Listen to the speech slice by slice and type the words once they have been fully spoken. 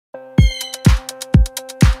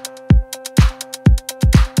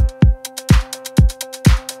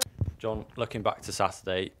John, looking back to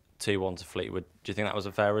Saturday, 2-1 to Fleetwood, do you think that was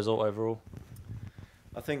a fair result overall?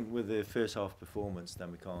 I think with the first half performance,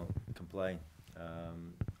 then we can't complain.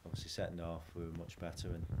 Obviously, second half we were much better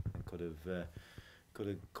and could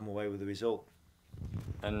have come away with the result.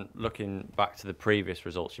 And looking back to the previous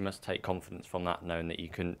results, you must take confidence from that, knowing that you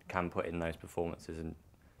can put in those performances and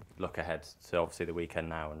look ahead to obviously the weekend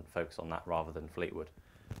now and focus on that rather than Fleetwood.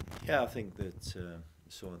 Yeah, I think that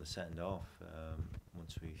saw in the second half,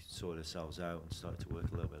 once we sorted ourselves out and started to work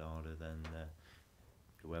a little bit harder, then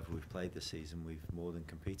whoever we've played this season, we've more than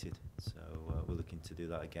competed. So we're looking to do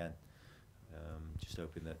that again. Just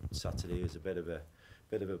hoping that Saturday is a bit of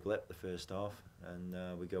a blip the first half, and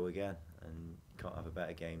we go again, and can't have a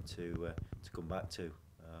better game to come back to.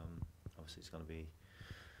 Obviously, it's going to be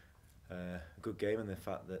a good game, and the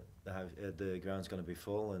fact that the ground's going to be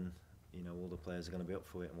full, and all the players are going to be up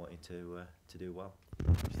for it and wanting to do well.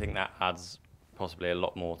 Do you think that adds possibly a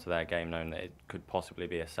lot more to their game, knowing that it could possibly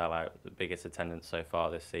be a sellout, the biggest attendance so far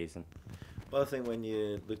this season? Well, I think when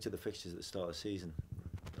you looked at the fixtures at the start of the season,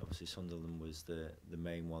 obviously Sunderland was the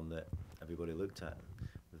main one that everybody looked at,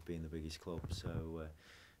 with being the biggest club. So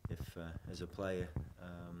if as a player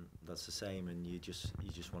that's the same, and you just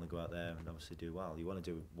want to go out there and obviously do well. You want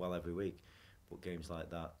to do well every week, but games like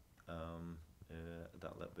that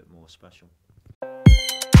that little bit more special.